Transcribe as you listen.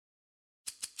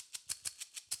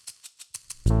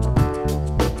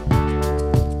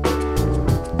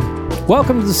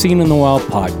Welcome to the Scene in the Wild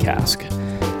podcast,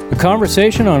 a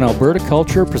conversation on Alberta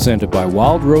culture presented by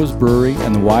Wild Rose Brewery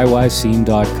and the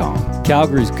YYScene.com,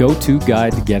 Calgary's go-to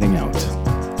guide to getting out.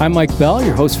 I'm Mike Bell,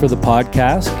 your host for the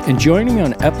podcast, and joining me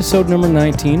on episode number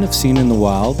 19 of Scene in the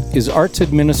Wild is Arts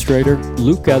Administrator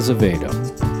Luke Azevedo.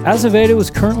 Azevedo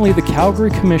is currently the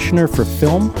Calgary Commissioner for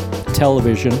Film,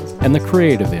 Television, and the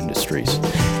Creative Industries,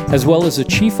 as well as the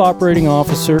Chief Operating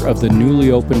Officer of the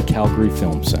newly opened Calgary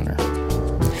Film Centre.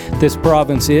 This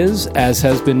province is, as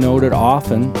has been noted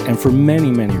often, and for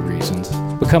many, many reasons,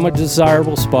 become a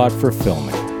desirable spot for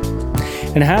filming,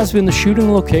 and has been the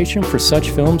shooting location for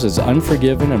such films as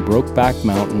Unforgiven and Brokeback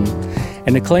Mountain,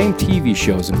 and acclaimed TV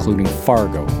shows including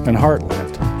Fargo and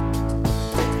Heartland.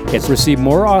 It's received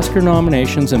more Oscar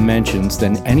nominations and mentions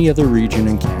than any other region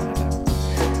in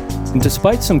Canada. And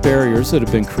despite some barriers that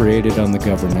have been created on the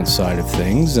government side of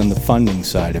things and the funding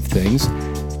side of things,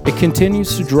 it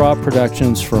continues to draw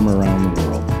productions from around the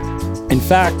world. In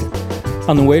fact,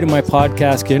 on the way to my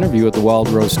podcast interview at the Wild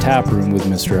Rose Tap Room with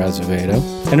Mr. Azevedo,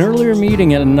 an earlier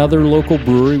meeting at another local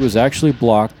brewery was actually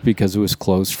blocked because it was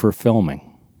closed for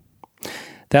filming.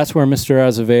 That's where Mr.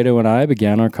 Azevedo and I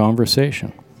began our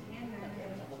conversation.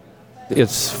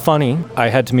 It's funny, I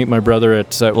had to meet my brother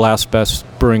at Last Best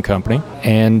Brewing Company,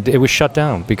 and it was shut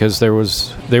down because they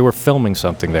were filming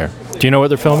something there. Do you know what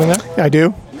they're filming there? I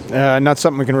do. Not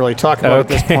something we can really talk about at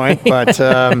this point, but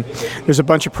there's a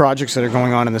bunch of projects that are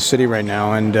going on in the city right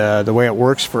now, and the way it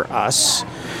works for us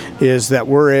is that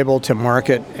we're able to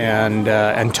market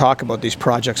and talk about these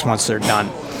projects once they're done.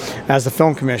 As the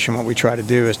Film Commission, what we try to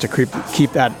do is to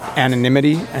keep that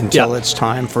anonymity until it's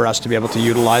time for us to be able to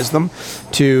utilize them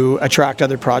to attract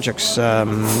other projects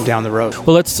down the road.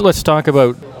 Well, let's talk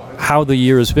about how the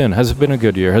year has been. Has it been a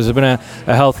good year? Has it been a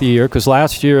healthy year? Because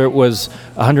last year it was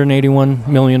 $181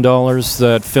 million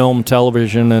that film,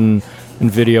 television, and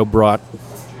video brought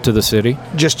to the city.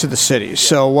 Just to the city.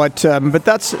 So what? But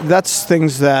that's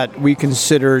things that we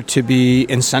consider to be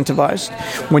incentivized.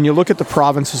 When you look at the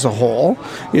province as a whole,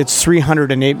 it's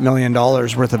 $308 million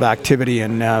worth of activity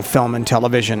in film and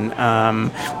television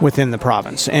within the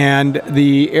province, and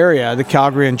the area, the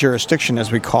Calgary jurisdiction,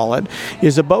 as we call it,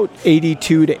 is about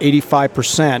 82 to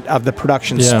 85% of the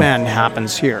production spend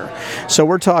happens here. So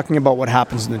we're talking about what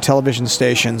happens in the television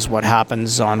stations, what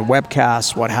happens on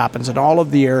webcasts, what happens in all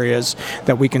of the areas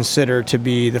that we consider to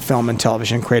be the film and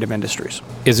television creative industries.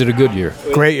 Is it a good year?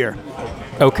 Great year.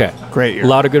 Okay. Great year. A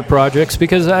lot of good projects,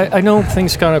 because I know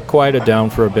things kind of quieted down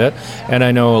for a bit, and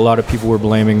I know a lot of people were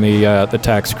blaming the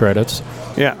tax credits.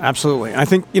 Yeah, absolutely. I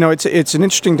think, it's an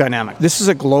interesting dynamic. This is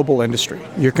a global industry.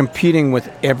 You're competing with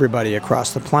everybody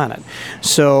across the planet.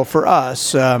 So for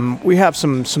us, we have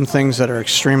some things that are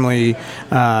extremely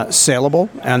saleable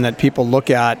and that people look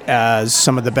at as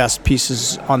some of the best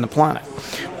pieces on the planet.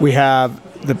 We have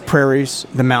the prairies,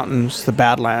 the mountains, the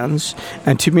Badlands,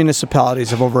 and 2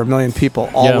 municipalities of over 1 million people,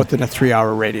 all within a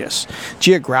 3-hour radius.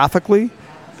 Geographically,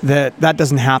 that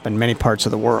doesn't happen in many parts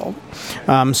of the world.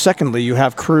 Secondly, you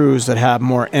have crews that have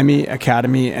more Emmy,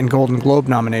 Academy, and Golden Globe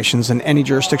nominations than any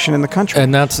jurisdiction in the country.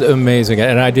 And that's amazing.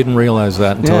 And I didn't realize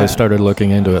that until I started looking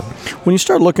into it. When you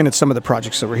start looking at some of the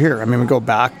projects that were here, we go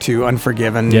back to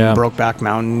Unforgiven, Brokeback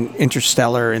Mountain,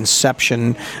 Interstellar,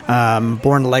 Inception,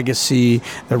 Born Legacy,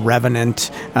 The Revenant.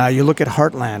 You look at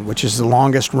Heartland, which is the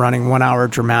longest running 1-hour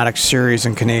dramatic series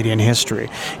in Canadian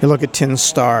history. You look at Tin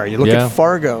Star. You look at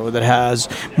Fargo, that has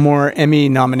more Emmy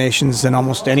nominations than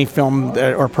almost any film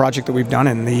or project that we've done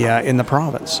in the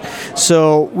province.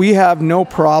 So we have no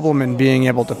problem in being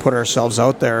able to put ourselves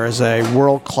out there as a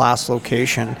world-class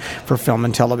location for film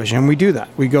and television. And we do that.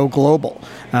 We go global.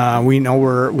 We know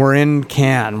we're in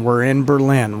Cannes, we're in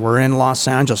Berlin, we're in Los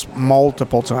Angeles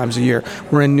multiple times a year.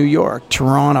 We're in New York,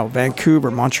 Toronto, Vancouver,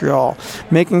 Montreal,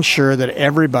 making sure that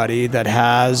everybody that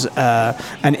has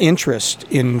an interest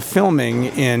in filming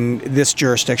in this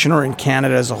jurisdiction or in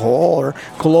Canada as a whole or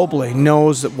globally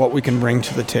knows that what we can bring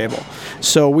to the table.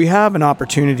 So we have an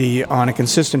opportunity on a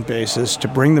consistent basis to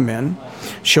bring them in,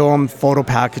 show them photo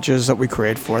packages that we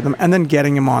create for them, and then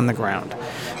getting them on the ground.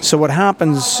 So what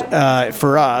happens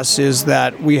for us is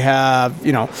that we have,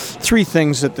 3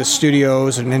 things that the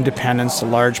studios and independents, the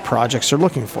large projects, are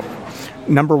looking for.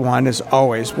 Number one is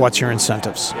always, what's your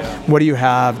incentives? What do you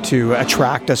have to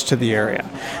attract us to the area?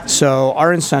 So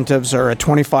our incentives are at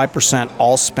 25%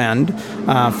 all spend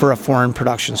for a foreign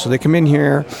production. So they come in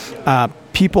here,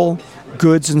 people,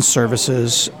 goods and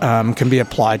services can be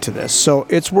applied to this. So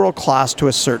it's world-class to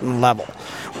a certain level.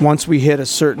 Once we hit a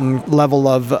certain level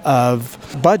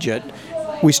of budget,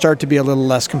 we start to be a little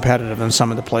less competitive than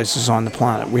some of the places on the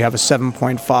planet. We have a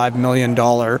 $7.5 million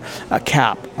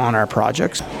cap on our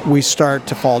projects. We start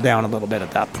to fall down a little bit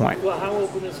at that point. Well, how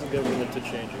open is the government to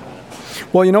changing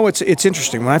that? Well, it's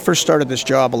interesting. When I first started this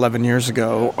job 11 years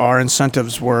ago, our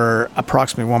incentives were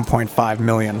approximately $1.5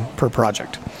 million per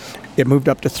project. It moved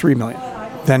up to $3 million,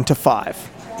 then to $5 million.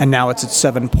 And now it's at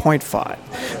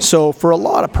 7.5. So for a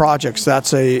lot of projects,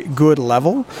 that's a good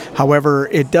level. However,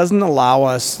 it doesn't allow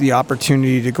us the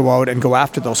opportunity to go out and go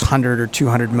after those $100 or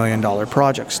 $200 million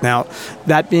projects. Now,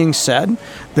 that being said,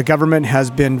 the government has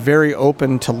been very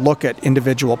open to look at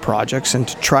individual projects and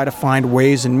to try to find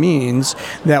ways and means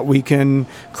that we can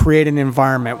create an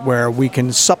environment where we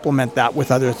can supplement that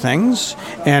with other things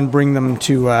and bring them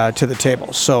to the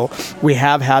table. So we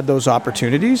have had those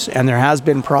opportunities, and there has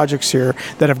been projects here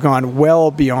that have gone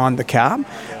well beyond the cap,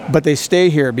 but they stay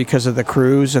here because of the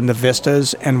crews and the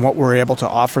vistas and what we're able to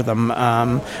offer them,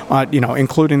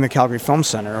 including the Calgary Film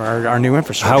Centre, our new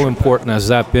infrastructure. How important has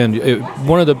that been?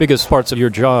 One of the biggest parts of your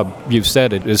job, you've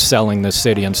said it, is selling the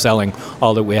city and selling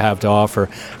all that we have to offer.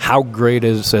 How great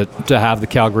is it to have the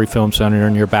Calgary Film Centre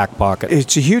in your back pocket?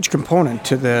 It's a huge component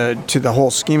to the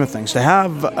whole scheme of things. To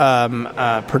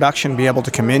have production be able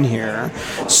to come in here,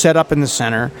 set up in the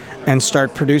centre, and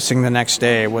start producing the next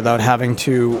day without having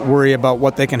to worry about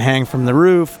what they can hang from the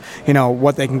roof,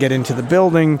 what they can get into the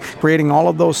building, creating all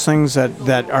of those things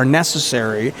that are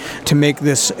necessary to make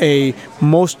this a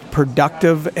most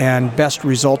productive and best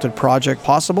resulted project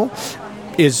possible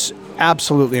is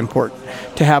absolutely important.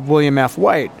 To have William F.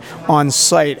 White on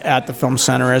site at the Film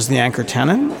Centre as the anchor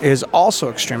tenant is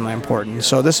also extremely important.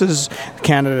 So this is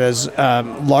Canada's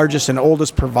largest and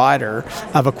oldest provider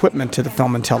of equipment to the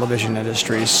film and television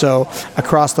industry. So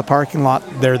across the parking lot,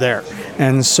 they're there.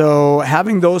 And so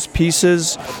having those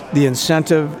pieces, the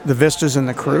incentive, the vistas, and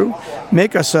the crew,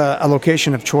 make us a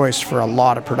location of choice for a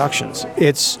lot of productions.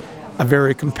 It's a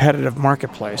very competitive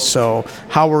marketplace. So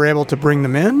how we're able to bring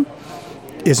them in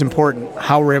is important.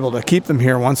 How we're able to keep them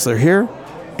here once they're here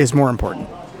is more important.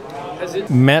 Has it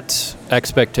met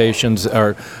expectations,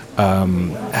 or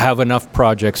have enough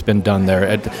projects been done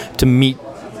there to meet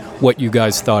what you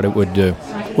guys thought it would do?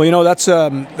 Well, that's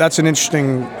an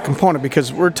interesting component,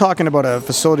 because we're talking about a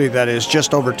facility that is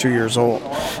just over 2 years old.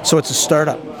 So it's a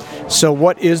startup. So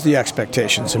what is the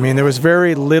expectations? I mean, there was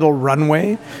very little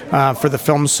runway for the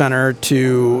Film Centre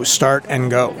to start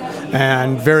and go,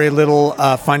 and very little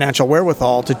financial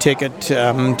wherewithal to take it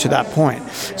to that point.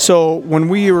 So when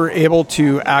we were able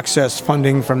to access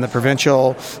funding from the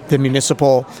provincial, the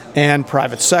municipal, and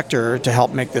private sector to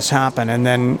help make this happen, and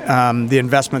then the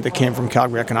investment that came from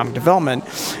Calgary Economic Development,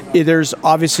 there's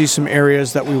obviously some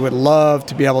areas that we would love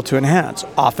to be able to enhance.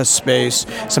 Office space,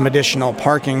 some additional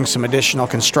parking, some additional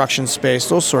construction space,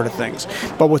 those sort of things.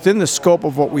 But within the scope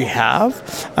of what we have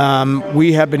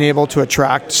been able to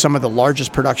attract some of the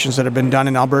largest productions that have been done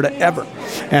in Alberta ever.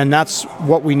 And that's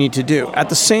what we need to do. At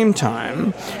the same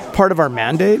time, part of our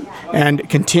mandate, and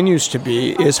continues to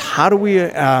be, is how do we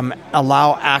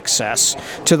allow access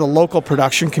to the local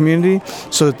production community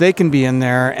so that they can be in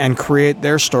there and create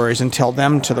their stories and tell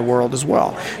them to the world as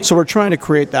well. So we're trying to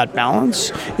create that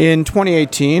balance. In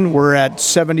 2018, we're at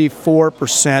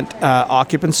 74%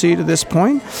 occupancy to this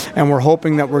point, and we're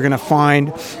hoping that we're going to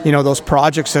find, those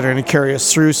projects that are going to carry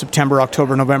us through September,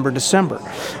 October, November, December.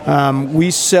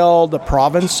 We sell the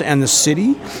province and the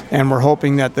city, and we're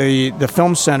hoping that the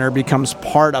Film Centre becomes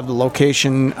part of the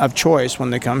location of choice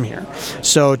when they come here.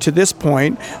 So to this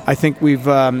point, I think we've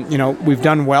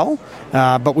done well,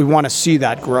 but we want to see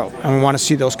that grow, and we want to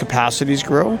see those capacities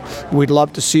grow. We'd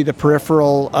love to see the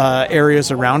peripheral areas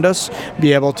around us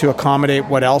be able to accommodate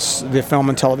what else the film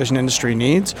and television industry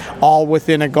needs, all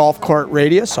within a golf court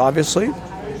radius, obviously.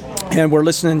 And we're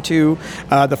listening to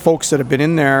the folks that have been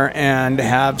in there and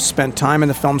have spent time in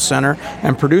the Film Centre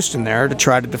and produced in there to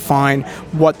try to define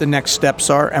what the next steps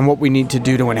are and what we need to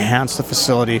do to enhance the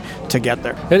facility to get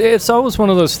there. It's always one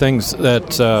of those things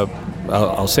that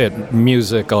I'll say it,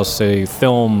 music, I'll say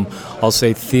film, I'll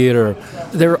say theatre.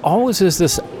 There always is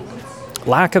this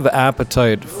lack of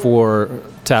appetite for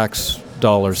tax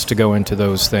dollars to go into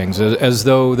those things, as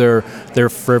though they're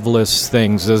frivolous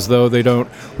things, as though they don't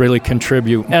really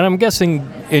contribute. And I'm guessing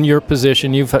in your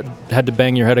position, you've had to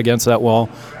bang your head against that wall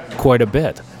quite a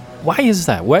bit. Why is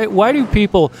that? Why do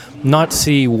people not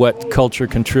see what culture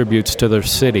contributes to their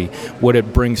city, what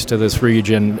it brings to this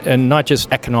region, and not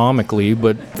just economically,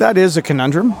 but... That is a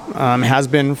conundrum, has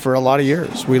been for a lot of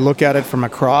years. We look at it from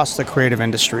across the creative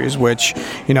industries, which,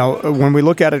 when we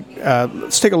look at it,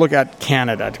 let's take a look at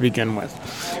Canada to begin with.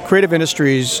 Creative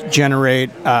industries generate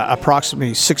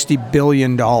approximately $60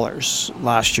 billion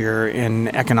last year in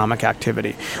economic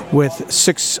activity, with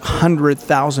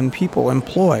 600,000 people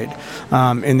employed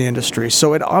in the industry.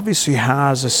 So it obviously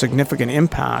has a significant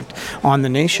impact on the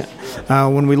nation.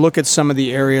 When we look at some of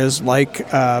the areas like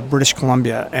British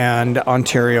Columbia and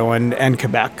Ontario and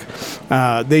Quebec,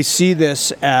 they see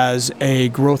this as a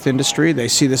growth industry. They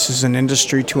see this as an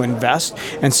industry to invest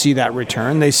and see that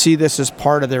return. They see this as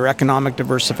part of their economic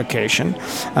diversification.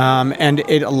 And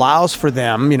it allows for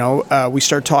them, we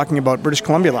start talking about British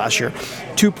Columbia last year,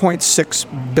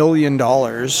 $2.6 billion,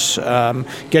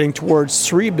 getting towards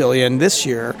 $3 billion this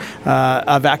year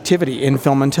of activity in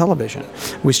film and television.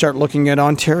 We start looking at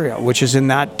Ontario, which is in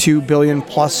that $2 billion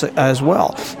plus as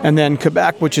well. And then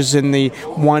Quebec, which is in the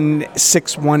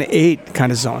 1.618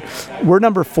 kind of zone. We're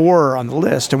number 4 on the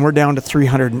list, and we're down to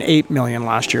 $308 million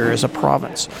last year as a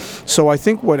province. So I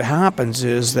think what happens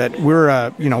is that we're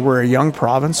a young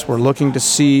province. We're looking to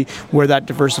see where that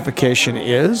diversification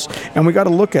is, and we got to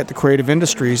look at the creative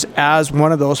industries as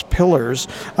one of those pillars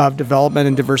of development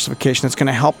and diversification that's going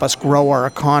to help us grow our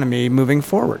economy moving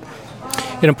forward.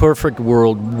 In a perfect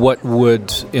world, what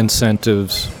would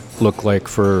incentives look like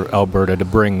for Alberta to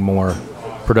bring more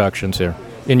productions here?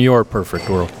 In your perfect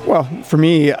world? Well, for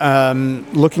me,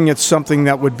 looking at something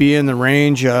that would be in the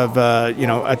range of, a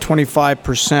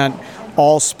 25%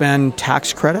 all-spend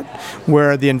tax credit,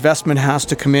 where the investment has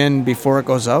to come in before it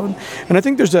goes out. And I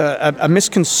think there's a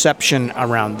misconception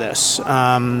around this.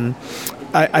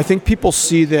 I think people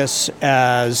see this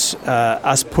as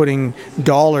us putting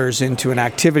dollars into an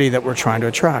activity that we're trying to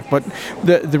attract. But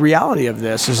the reality of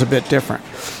this is a bit different.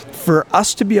 For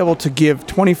us to be able to give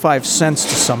 25 cents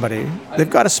to somebody, they've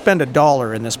got to spend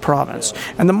 $1 in this province.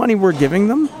 And the money we're giving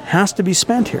them has to be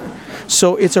spent here.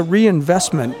 So it's a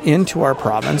reinvestment into our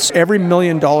province. Every $1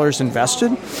 million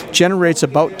invested generates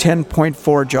about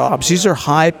 10.4 jobs. These are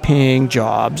high-paying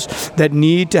jobs that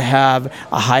need to have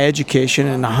a high education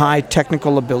and a high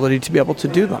technical ability to be able to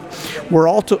do them. We're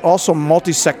also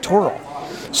multi-sectoral.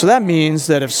 So that means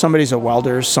that if somebody's a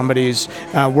welder, somebody's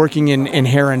working in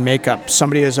hair and makeup,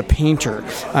 somebody is a painter,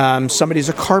 somebody's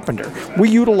a carpenter, we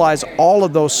utilize all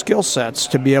of those skill sets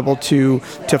to be able to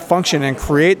function and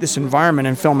create this environment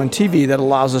in film and TV that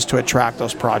allows us to attract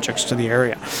those projects to the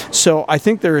area. So I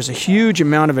think there is a huge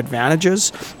amount of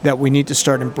advantages that we need to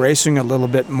start embracing a little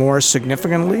bit more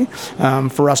significantly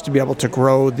for us to be able to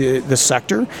grow the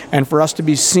sector and for us to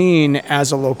be seen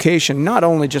as a location, not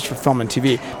only just for film and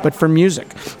TV, but for music,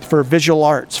 for visual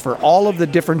arts, for all of the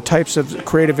different types of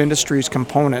creative industries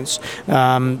components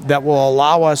that will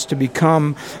allow us to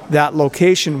become that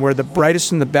location where the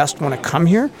brightest and the best want to come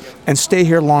here and stay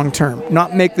here long term,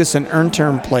 not make this an earn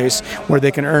term place where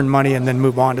they can earn money and then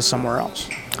move on to somewhere else.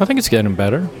 I think it's getting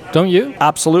better, don't you?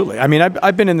 Absolutely. I mean,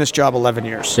 I've been in this job 11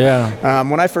 years. Yeah.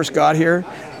 When I first got here,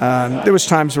 there was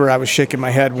times where I was shaking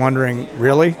my head wondering,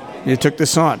 really? You took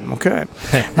this on, okay.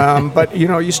 But,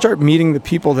 you start meeting the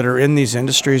people that are in these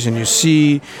industries and you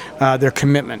see their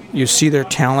commitment, you see their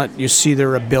talent, you see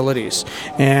their abilities.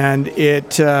 And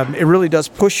it really does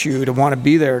push you to want to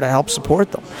be there to help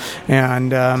support them.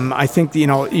 And I think,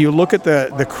 you look at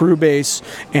the crew base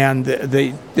and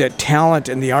the talent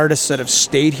and the artists that have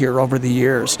stayed here over the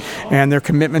years and their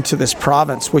commitment to this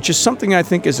province, which is something I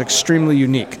think is extremely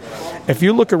unique. If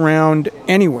you look around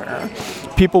anywhere,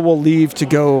 people will leave to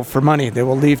go for money. They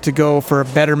will leave to go for a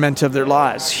betterment of their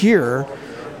lives. Here,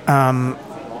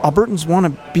 Albertans want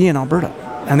to be in Alberta,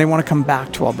 and they want to come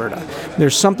back to Alberta.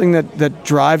 There's something that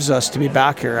drives us to be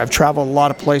back here. I've traveled a lot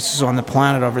of places on the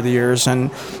planet over the years, and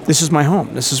this is my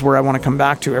home. This is where I want to come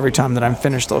back to every time that I'm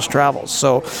finished those travels.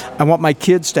 So I want my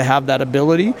kids to have that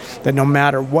ability that no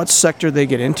matter what sector they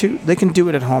get into, they can do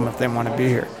it at home if they want to be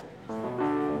here.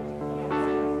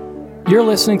 You're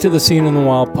listening to the Scene in the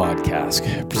Wild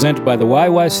podcast, presented by the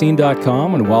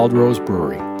YYScene.com and Wild Rose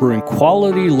Brewery, brewing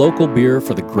quality local beer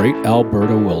for the great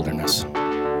Alberta wilderness.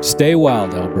 Stay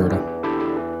wild,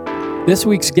 Alberta. This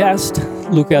week's guest,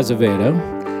 Luke Azevedo,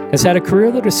 has had a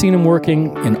career that has seen him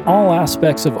working in all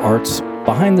aspects of arts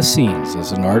behind the scenes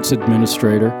as an arts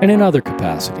administrator and in other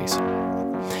capacities.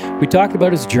 We talked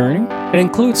about his journey. It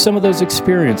includes some of those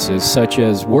experiences, such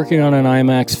as working on an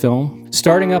IMAX film,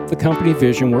 starting up the company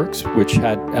VisionWorks, which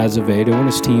had Azevedo and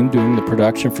his team doing the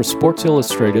production for Sports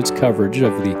Illustrated's coverage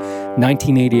of the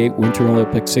 1988 Winter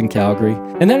Olympics in Calgary,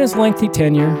 and then his lengthy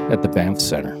tenure at the Banff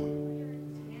Centre.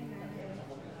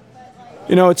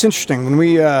 You know, it's interesting.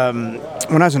 When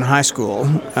I was in high school,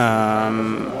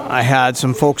 I had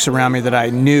some folks around me that I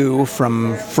knew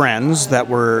from friends that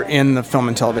were in the film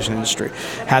and television industry.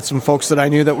 Had some folks that I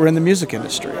knew that were in the music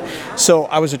industry. So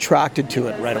I was attracted to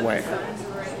it right away.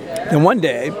 And one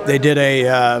day, they did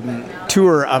a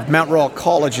tour of Mount Royal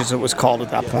College, as it was called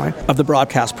at that point, of the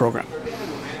broadcast program.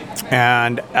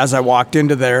 And as I walked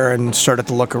into there and started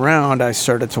to look around, I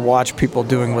started to watch people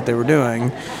doing what they were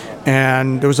doing,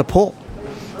 and there was a pull.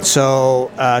 So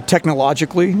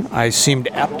technologically, I seemed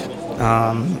apt.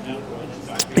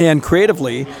 And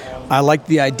creatively, I liked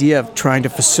the idea of trying to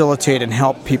facilitate and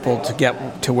help people to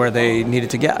get to where they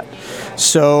needed to get.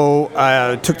 So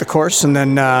I took the course, and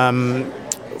then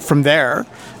from there,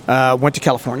 went to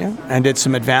California and did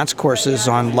some advanced courses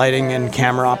on lighting and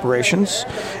camera operations,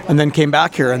 and then came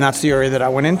back here, and that's the area that I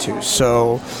went into.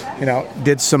 So, you know,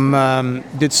 did some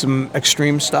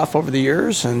extreme stuff over the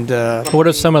years. And what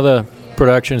are some of the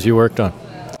productions you worked on?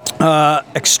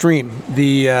 Extreme,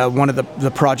 one of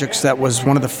the projects that was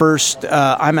one of the first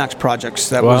IMAX projects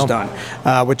that was done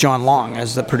with John Long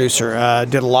as the producer.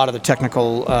 Did a lot of the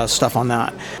technical stuff on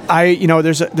that.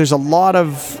 There's a lot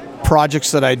of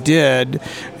projects that I did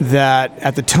that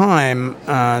at the time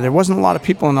there wasn't a lot of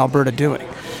people in Alberta doing.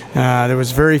 There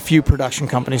was very few production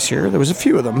companies here. There was a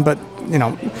few of them, but you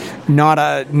know, not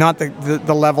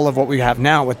the level of what we have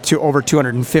now with over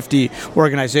 250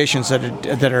 organizations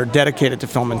that are dedicated to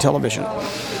film and television.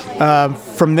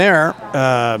 From there,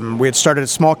 we had started a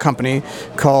small company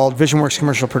called VisionWorks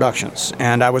Commercial Productions,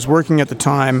 and I was working at the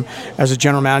time as a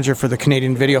general manager for the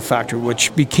Canadian Video Factory,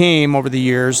 which became, over the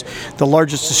years, the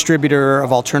largest distributor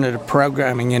of alternative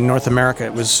programming in North America.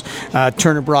 It was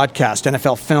Turner Broadcast,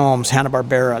 NFL Films,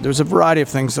 Hanna-Barbera. There was a variety of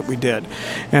things that we did.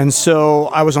 And so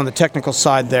I was on the technical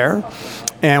side there.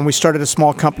 And we started a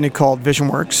small company called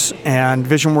VisionWorks, and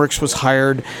VisionWorks was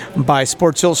hired by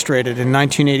Sports Illustrated in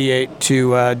 1988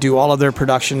 to do all of their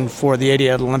production for the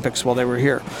 88 Olympics while they were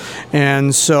here.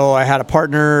 And so I had a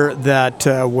partner that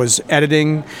was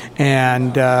editing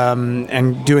and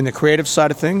doing the creative side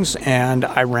of things, and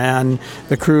I ran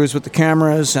the crews with the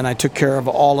cameras, and I took care of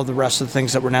all of the rest of the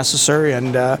things that were necessary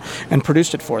and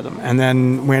produced it for them. And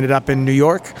then we ended up in New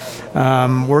York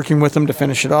working with them to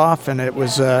finish it off, and it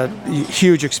was a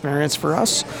huge experience for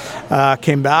us.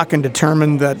 Came back and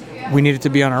determined that we needed to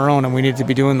be on our own and we needed to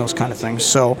be doing those kind of things.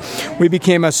 So we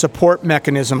became a support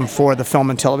mechanism for the film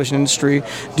and television industry,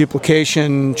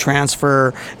 duplication,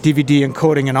 transfer, DVD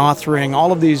encoding and authoring,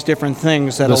 all of these different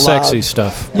things that allowed... The sexy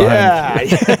stuff. Yeah.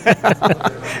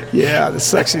 Yeah, the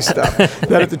sexy stuff.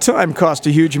 That at the time cost a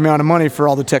huge amount of money for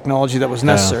all the technology that was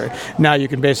necessary. Yeah. Now you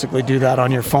can basically do that on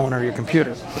your phone or your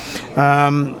computer.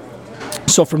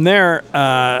 So from there,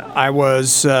 I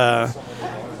was,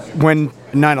 when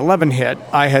 9/11 hit,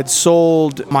 I had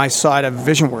sold my side of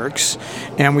VisionWorks,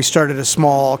 and we started a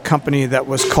small company that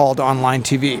was called Online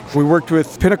TV. We worked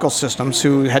with Pinnacle Systems,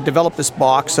 who had developed this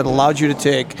box that allowed you to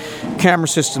take camera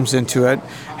systems into it,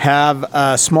 have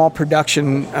a small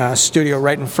production studio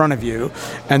right in front of you,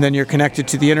 and then you're connected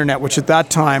to the internet, which at that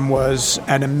time was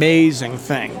an amazing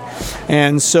thing.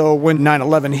 And so when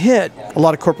 9/11 hit, a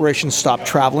lot of corporations stopped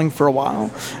traveling for a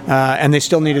while, and they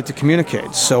still needed to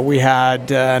communicate. So we had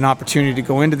an opportunity to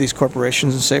go into these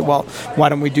corporations and say, well, why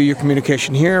don't we do your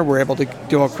communication here? We're able to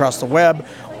do it across the web.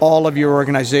 All of your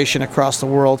organization across the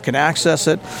world can access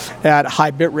it at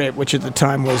high bit rate, which at the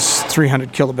time was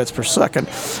 300 kilobits per second.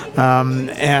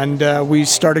 And we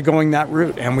started going that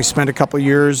route, and we spent a couple of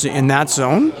years in that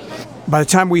zone. By the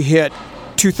time we hit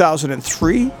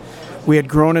 2003, we had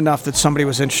grown enough that somebody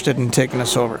was interested in taking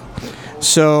us over.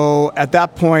 So at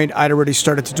that point, I'd already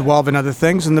started to delve in other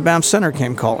things, and the Banff Centre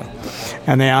came calling.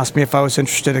 And they asked me if I was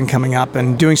interested in coming up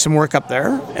and doing some work up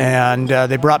there. And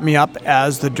they brought me up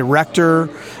as the director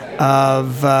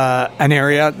of an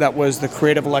area that was the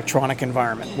creative electronic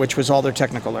environment, which was all their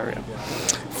technical area.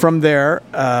 From there,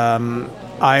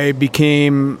 I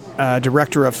became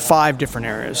director of 5 different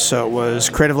areas. So it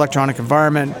was creative electronic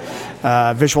environment,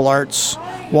 visual arts,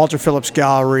 Walter Phillips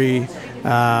Gallery,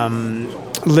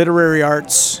 literary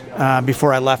arts,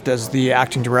 before I left as the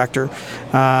acting director,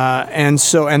 and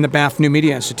the Banff New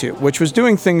Media Institute, which was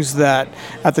doing things that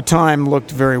at the time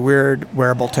looked very weird,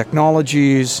 wearable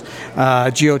technologies,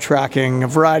 geo-tracking, a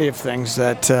variety of things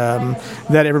that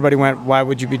everybody went, why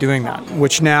would you be doing that?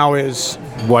 Which now is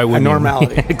a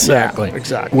normality. Exactly. Yeah,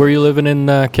 exactly. Were you living in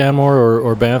Canmore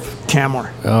or Banff?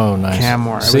 Canmore. Oh, nice.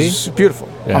 Canmore. See? It was beautiful.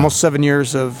 Yeah. Almost 7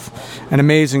 years of an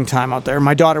amazing time out there.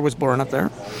 My daughter was born up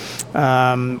there.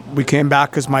 We came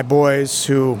back because my boys,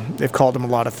 who they've called them a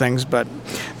lot of things, but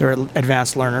they're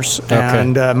advanced learners,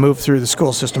 and moved through the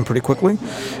school system pretty quickly.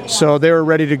 So they were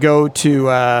ready to go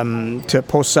to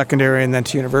post-secondary and then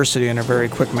to university in a very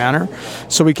quick manner.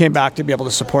 So we came back to be able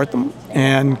to support them.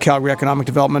 And Calgary Economic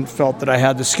Development felt that I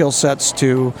had the skill sets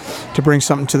to bring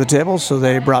something to the table. So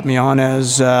they brought me on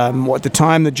as, at the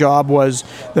time, the job was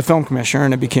the Film Commissioner,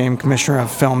 and it became Commissioner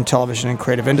of Film, Television, and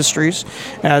Creative Industries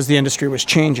as the industry was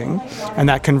changing. And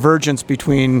that convergence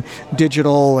between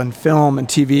digital and film and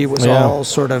TV was all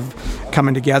sort of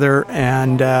coming together.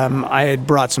 And I had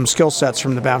brought some skill sets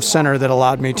from the Banff Centre that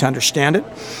allowed me to understand it,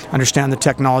 understand the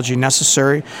technology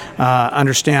necessary,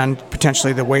 understand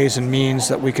potentially the ways and means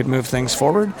that we could move things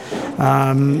forward.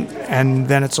 And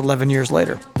then it's 11 years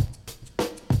later.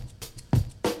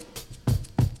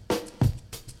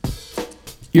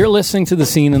 You're listening to the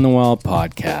Scene in the Wild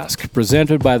podcast,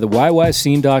 presented by the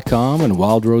YYScene.com and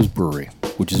Wild Rose Brewery,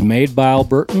 which is made by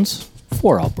Albertans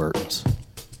for Albertans.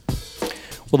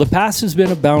 Well, the past has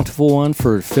been a bountiful one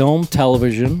for film,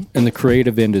 television, and the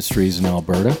creative industries in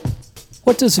Alberta.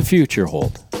 What does the future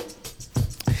hold?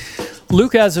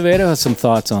 Luke Azevedo has some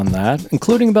thoughts on that,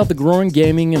 including about the growing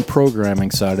gaming and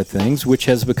programming side of things, which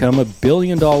has become a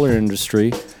billion-dollar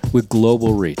industry with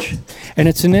global reach. And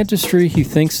it's an industry he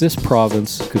thinks this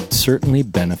province could certainly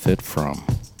benefit from.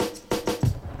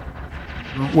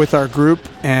 With our group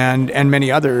and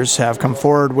many others have come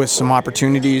forward with some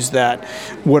opportunities that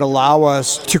would allow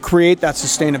us to create that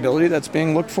sustainability that's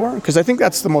being looked for, because I think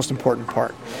that's the most important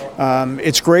part.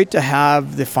 It's great to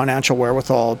have the financial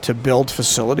wherewithal to build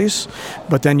facilities,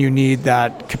 but then you need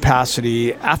that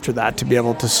capacity after that to be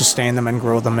able to sustain them and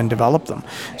grow them and develop them.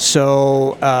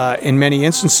 So in many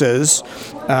instances,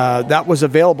 that was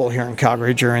available here in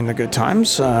Calgary during the good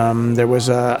times. There was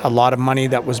a lot of money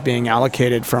that was being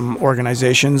allocated from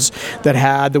organizations that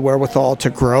had the wherewithal to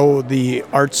grow the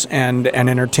arts and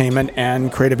entertainment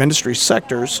and creative industry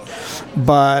sectors.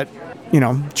 But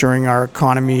during our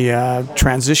economy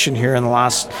transition here in the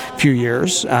last few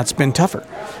years, it's been tougher.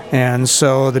 And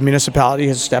so the municipality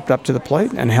has stepped up to the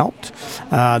plate and helped.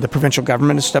 The provincial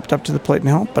government has stepped up to the plate and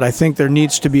helped. But I think there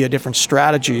needs to be a different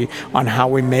strategy on how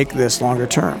we make this longer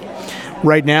term.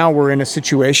 Right now, we're in a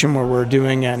situation where we're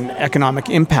doing an economic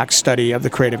impact study of the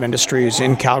creative industries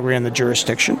in Calgary and the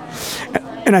jurisdiction.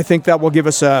 And I think that will give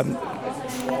us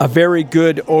a very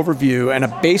good overview and a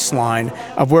baseline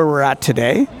of where we're at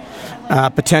today,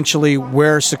 potentially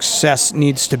where success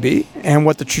needs to be, and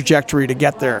what the trajectory to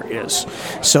get there is.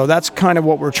 So that's kind of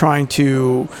what we're trying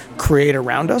to create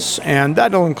around us, and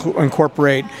that'll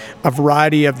incorporate a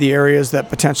variety of the areas that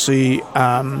potentially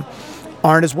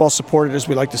aren't as well supported as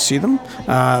we like to see them.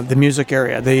 The music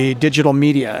area, the digital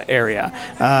media area,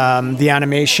 the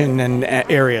animation and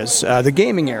areas, the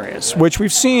gaming areas, which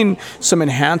we've seen some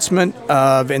enhancement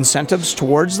of incentives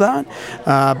towards that.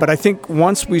 But I think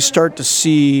once we start to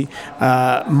see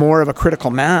more of a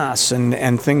critical mass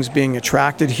and things being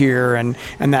attracted here and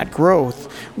that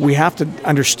growth, we have to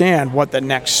understand what the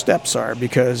next steps are,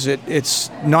 because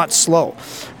it's not slow.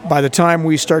 By the time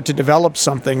we start to develop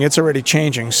something, it's already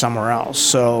changing somewhere else.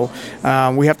 So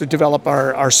we have to develop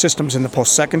our systems in the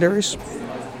post-secondaries.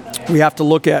 We have to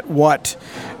look at what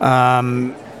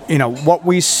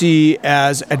we see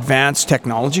as advanced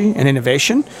technology and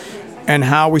innovation, and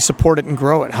how we support it and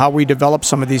grow it, how we develop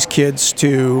some of these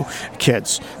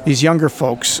these younger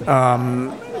folks,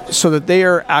 so that they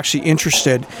are actually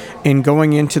interested in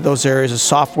going into those areas of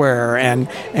software and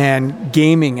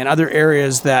gaming and other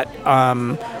areas that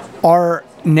are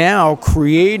now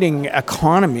creating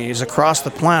economies across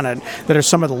the planet that are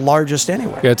some of the largest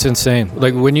anywhere. Yeah, it's insane.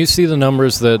 Like when you see the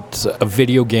numbers that a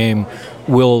video game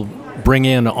will bring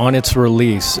in on its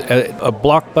release, a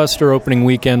blockbuster opening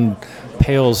weekend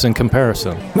pales in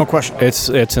comparison. No question. It's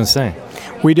insane.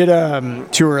 We did a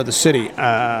tour of the city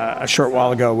a short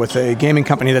while ago with a gaming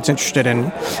company that's interested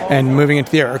in moving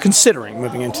into the area, or considering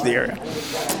moving into the area.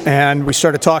 And we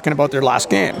started talking about their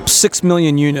last game. 6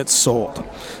 million units sold.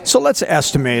 So let's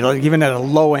estimate, like even at a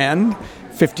low end,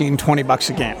 $15-20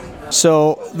 a game.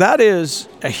 So that is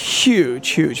a huge,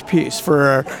 huge piece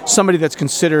for somebody that's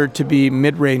considered to be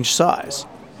mid-range size.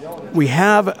 We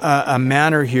have a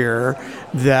manner here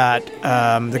that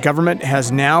the government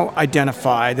has now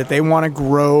identified that they want to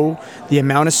grow the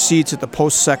amount of seats at the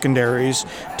post-secondaries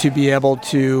to be able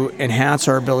to enhance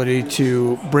our ability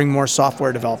to bring more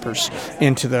software developers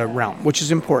into the realm, which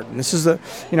is important. This is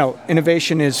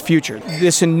innovation is future.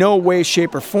 This in no way,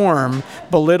 shape, or form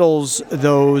belittles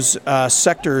those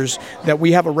sectors that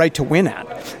we have a right to win at.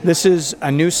 This is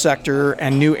a new sector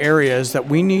and new areas that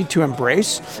we need to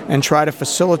embrace and try to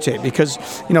facilitate, because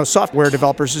software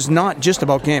developers is not just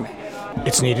about gaming.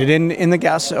 It's needed in the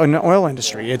gas and oil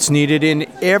industry. It's needed in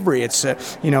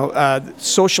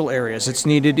social areas. It's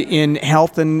needed in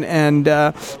health and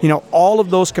all of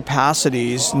those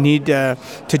capacities need to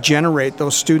generate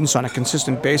those students on a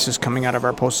consistent basis coming out of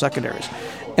our post-secondaries.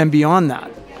 And beyond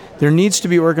that, there needs to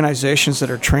be organizations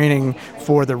that are training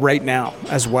for the right now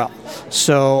as well.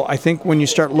 So I think when you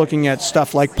start looking at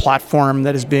stuff like Platform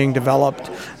that is being developed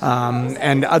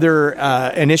and other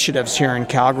initiatives here in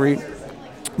Calgary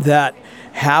that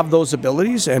have those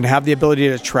abilities and have the ability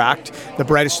to attract the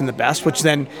brightest and the best, which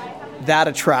then that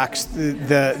attracts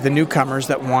the newcomers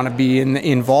that want to be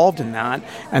involved in that.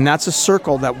 And that's a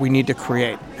circle that we need to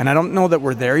create. And I don't know that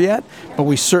we're there yet, but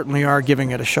we certainly are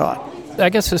giving it a shot. I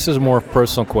guess this is a more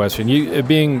personal question. You,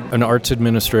 being an arts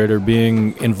administrator,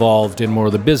 being involved in more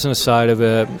of the business side of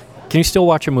it, can you still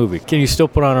watch a movie? Can you still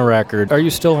put on a record? Are you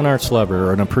still an arts lover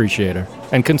or an appreciator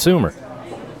and consumer?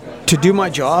 To do my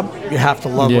job, you have to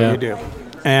love what you do.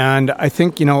 And I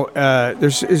think,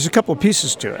 there's a couple of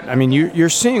pieces to it. I mean, you're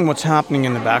seeing what's happening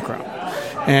in the background.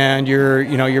 And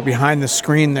you're behind the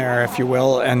screen there, if you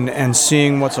will, and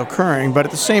seeing what's occurring. But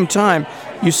at the same time,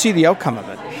 you see the outcome of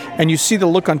it. And you see the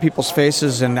look on people's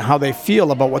faces and how they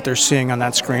feel about what they're seeing on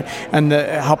that screen, and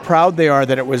how proud they are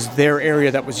that it was their area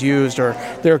that was used, or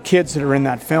their kids that are in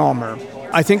that film. Or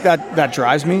I think that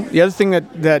drives me. The other thing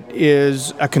that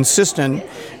is a consistent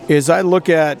is I look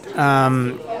at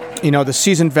the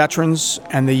seasoned veterans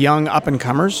and the young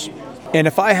up-and-comers. And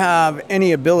if I have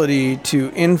any ability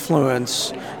to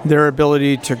influence their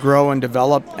ability to grow and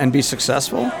develop and be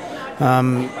successful,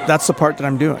 that's the part that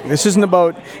I'm doing. This isn't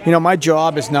about, my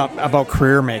job is not about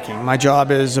career making. My job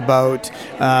is about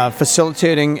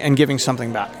facilitating and giving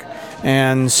something back.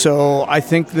 And so I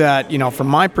think that, from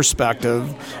my perspective,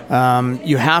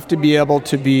 you have to be able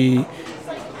to be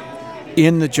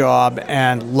in the job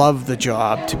and love the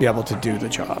job to be able to do the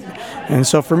job. And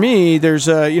so for me, there's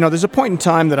a point in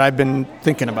time that I've been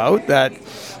thinking about that,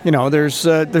 there's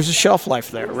a shelf life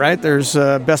there, right? There's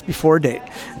a best before date.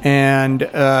 And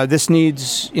this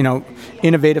needs,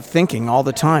 innovative thinking all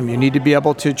the time. You need to be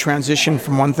able to transition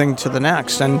from one thing to the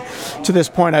next. And to this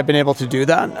point, I've been able to do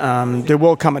that. There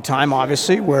will come a time,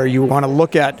 obviously, where you want to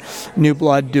look at new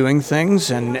blood doing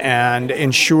things and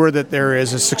ensure that there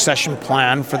is a succession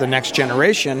plan for the next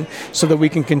generation so that we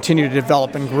can continue to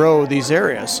develop and grow these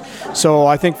areas. So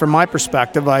I think from my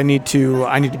perspective, I need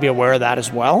to be aware of that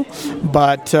as well.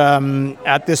 But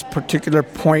at this particular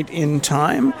point in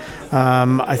time,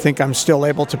 I think I'm still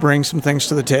able to bring some things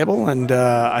to the table, and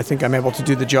I think I'm able to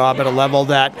do the job at a level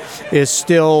that is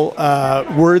still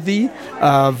worthy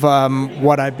of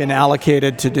what I've been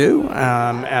allocated to do,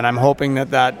 and I'm hoping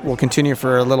that will continue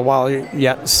for a little while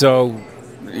yet. So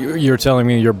you're telling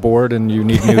me you're bored and you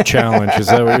need a new challenge. Is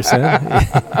that what you're saying?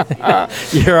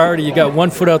 You got 1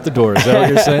 foot out the door. Is that what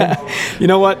you're saying? You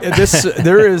know what?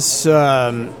 There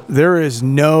is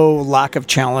no lack of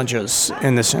challenges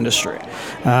in this industry.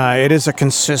 It is a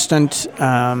consistent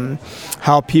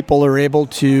how people are able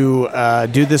to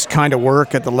do this kind of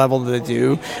work at the level that they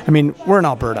do. I mean, we're in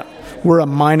Alberta. We're a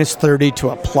minus 30 to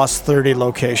a plus 30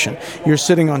 location. You're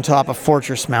sitting on top of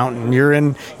Fortress Mountain. You're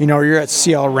you're at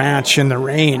CL Ranch in the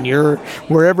rain. You're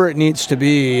wherever it needs to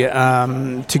be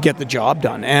to get the job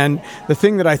done. And the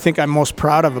thing that I think I'm most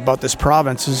proud of about this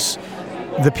province is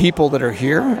the people that are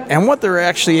here and what they're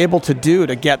actually able to do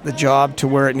to get the job to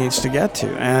where it needs to get to.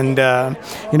 And,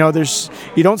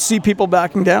 you don't see people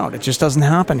backing down. It just doesn't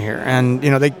happen here. And,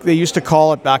 they used to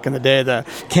call it back in the day the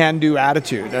can-do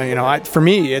attitude. For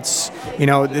me, it's,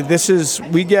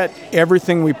 we get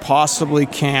everything we possibly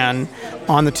can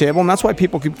on the table. And that's why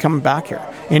people keep coming back here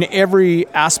in every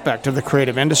aspect of the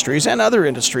creative industries and other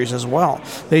industries as well.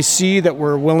 They see that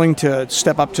we're willing to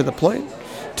step up to the plate,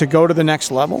 to go to the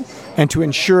next level, and to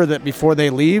ensure that before they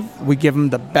leave, we give them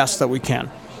the best that we can.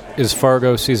 Is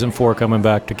Fargo Season 4 coming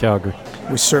back to Calgary?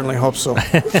 We certainly hope so.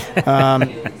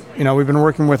 We've been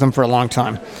working with them for a long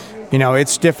time.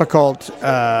 It's difficult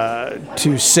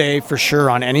to say for sure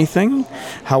on anything.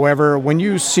 However, when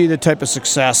you see the type of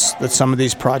success that some of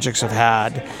these projects have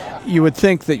had, you would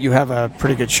think that you have a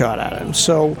pretty good shot at it.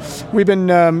 So we've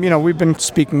been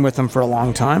speaking with them for a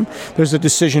long time. There's a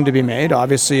decision to be made.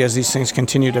 Obviously, as these things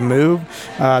continue to move,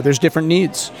 there's different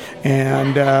needs.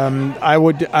 And I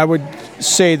would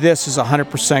say this is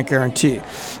 100% guarantee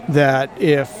that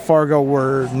if Fargo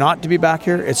were not to be back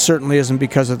here, it certainly isn't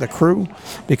because of the crew,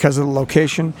 because of the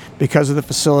location, because of the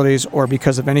facilities, or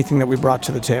because of anything that we brought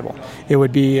to the table. It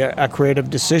would be a creative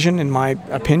decision, in my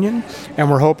opinion, and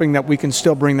we're hoping that we can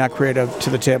still bring that creative to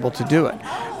the table to do it.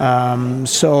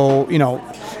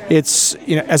 It's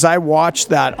as I watch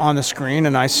that on the screen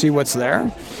and I see what's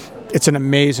there, it's an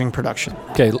amazing production.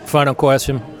 Okay, final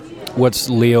question. What's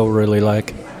Leo really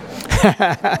like?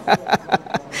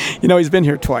 He's been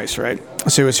here twice, right?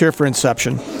 So he was here for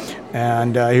Inception,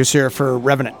 and he was here for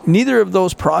Revenant. Neither of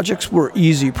those projects were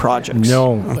easy projects.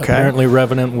 No, okay. Apparently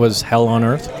Revenant was hell on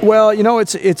earth. Well,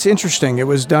 it's interesting. It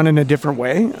was done in a different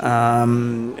way.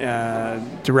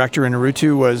 Director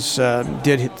Iñárritu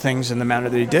did things in the manner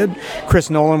that he did.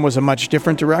 Chris Nolan was a much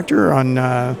different director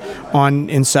on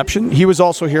Inception. He was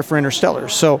also here for Interstellar.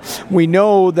 So we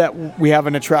know that we have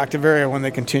an attractive area when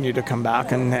they continue to come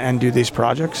back and do these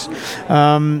projects.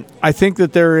 I think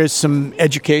that there is some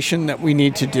education that we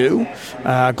need to do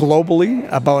globally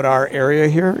about our area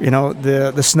here.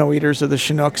 The snow eaters of the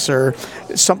Chinooks are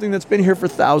something that's been here for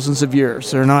thousands of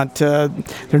years. They're not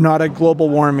a global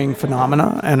warming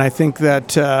phenomena, and I think that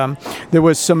there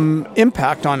was some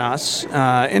impact on us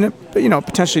in a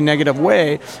potentially negative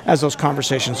way as those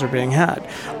conversations are being had.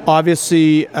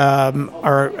 Obviously,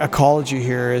 our ecology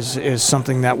here is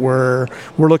something that we're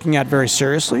looking at very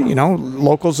seriously.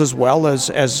 Locals as well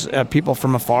as people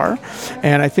from afar,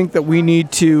 and I think that we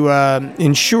need to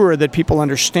ensure that people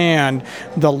understand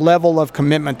the level of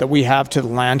commitment that we have to the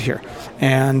land here.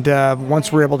 And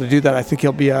once we're able to do that, I think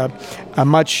he'll be a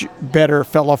much better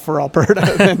fellow for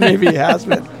Alberta than maybe he has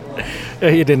been.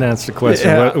 You didn't answer the question.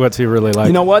 Yeah. What's he really like?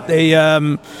 You know what? They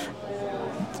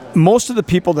most of the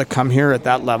people that come here at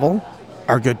that level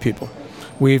are good people.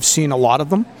 We've seen a lot of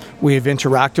them. We've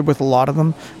interacted with a lot of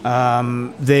them.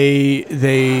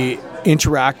 They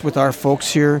interact with our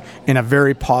folks here in a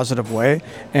very positive way,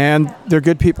 and they're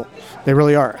good people. They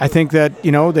really are. I think that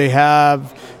they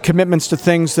have commitments to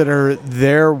things that are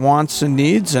their wants and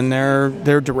needs and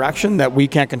their direction that we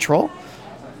can't control.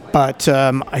 But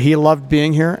he loved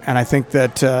being here, and I think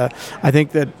that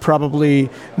probably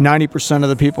 90% of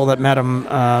the people that met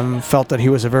him felt that he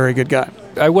was a very good guy.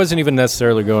 I wasn't even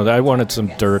necessarily going. I wanted some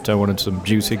dirt. I wanted some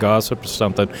juicy gossip or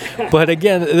something. But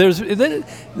again,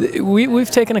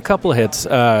 we've taken a couple of hits.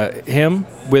 Him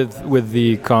with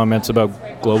the comments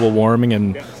about global warming,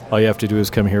 and all you have to do is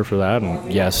come here for that.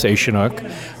 And yes, say Chinook.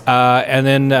 And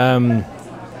then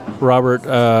Robert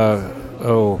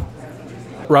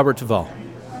Duvall.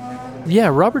 Yeah,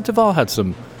 Robert Duvall had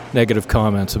some negative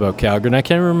comments about Calgary, and I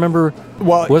can't remember.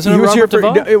 Well, wasn't it Robert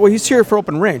Duvall? Well, he's here for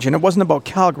Open Range, and it wasn't about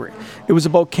Calgary. It was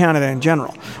about Canada in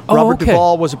general. Robert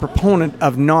Duvall was a proponent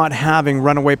of not having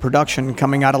runaway production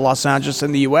coming out of Los Angeles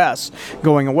and the U.S.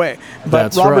 going away. But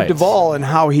That's Robert right. Duvall and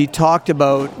how he talked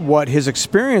about what his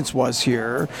experience was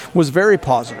here was very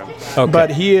positive. Okay.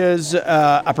 But he is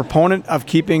a proponent of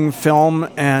keeping film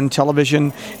and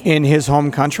television in his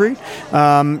home country.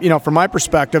 From my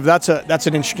perspective, that's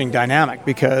an interesting dynamic,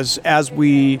 because as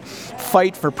we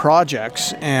fight for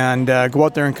projects and go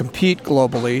out there and compete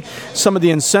globally, some of the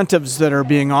incentives that are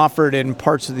being offered in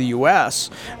parts of the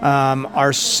U.S.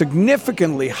 Are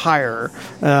significantly higher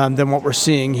than what we're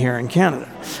seeing here in Canada.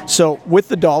 So with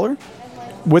the dollar,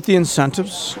 with the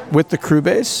incentives, with the crew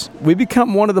base, we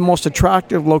become one of the most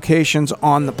attractive locations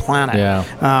on the planet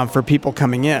for people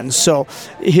coming in. So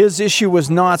his issue was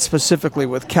not specifically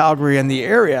with Calgary and the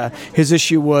area. His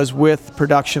issue was with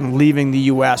production leaving the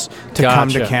U.S. to come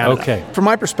to Canada. Okay. From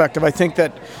my perspective, I think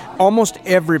that almost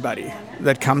everybody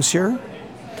that comes here,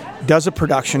 does a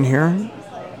production here,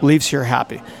 leaves here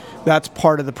happy. That's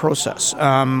part of the process.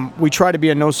 We try to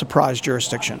be a no-surprise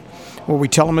jurisdiction. What we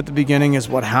tell them at the beginning is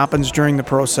what happens during the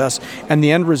process, and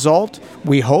the end result,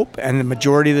 we hope, and the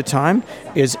majority of the time,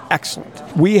 is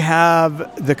excellent. We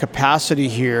have the capacity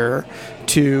here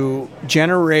to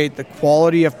generate the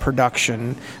quality of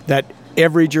production that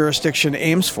every jurisdiction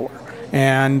aims for.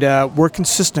 And we're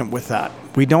consistent with that.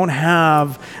 We don't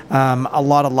have a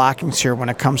lot of lackings here when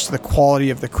it comes to the quality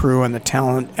of the crew and the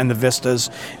talent and the vistas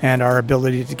and our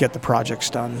ability to get the projects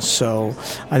done. So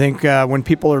I think when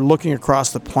people are looking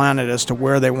across the planet as to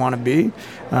where they want to be,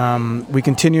 we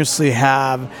continuously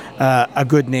have a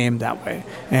good name that way.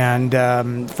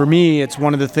 And for me, it's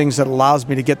one of the things that allows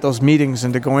me to get those meetings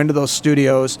and to go into those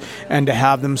studios and to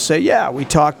have them say, yeah, we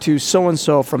talked to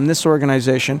so-and-so from this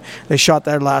organization. They shot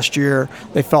there last year.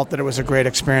 They felt that it was a great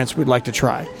experience. We'd like to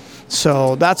try.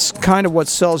 So that's kind of what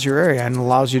sells your area and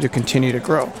allows you to continue to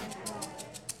grow.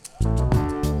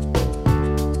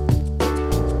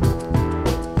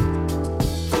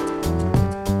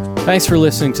 Thanks for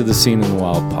listening to the Scene in the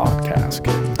Wild podcast.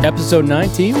 Episode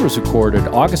 19 was recorded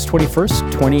August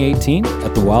 21st, 2018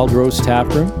 at the Wild Rose Tap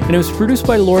Room, and it was produced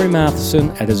by Laurie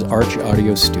Matheson at his Arch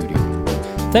Audio studio.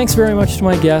 Thanks very much to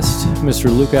my guest,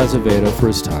 Mr. Luke Azevedo, for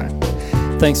his time.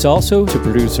 Thanks also to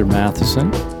producer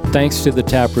Matheson. Thanks to the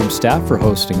taproom staff for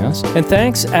hosting us. And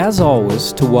thanks, as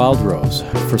always, to Wild Rose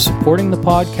for supporting the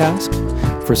podcast,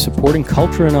 for supporting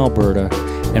culture in Alberta,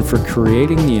 and for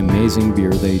creating the amazing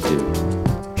beer they do.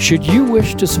 Should you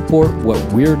wish to support what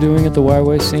we're doing at the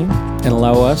YY Scene and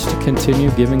allow us to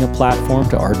continue giving a platform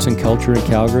to arts and culture in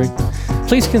Calgary,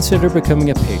 please consider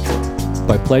becoming a patron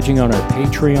by pledging on our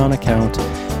Patreon account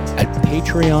at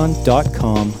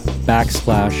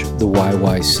patreon.com/the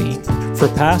YY Scene. For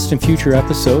past and future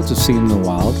episodes of Scene in the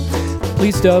Wild,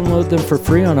 please download them for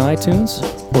free on iTunes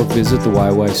or visit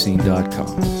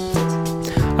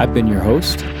theyyScene.com. I've been your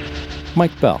host,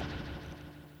 Mike Bell.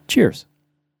 Cheers.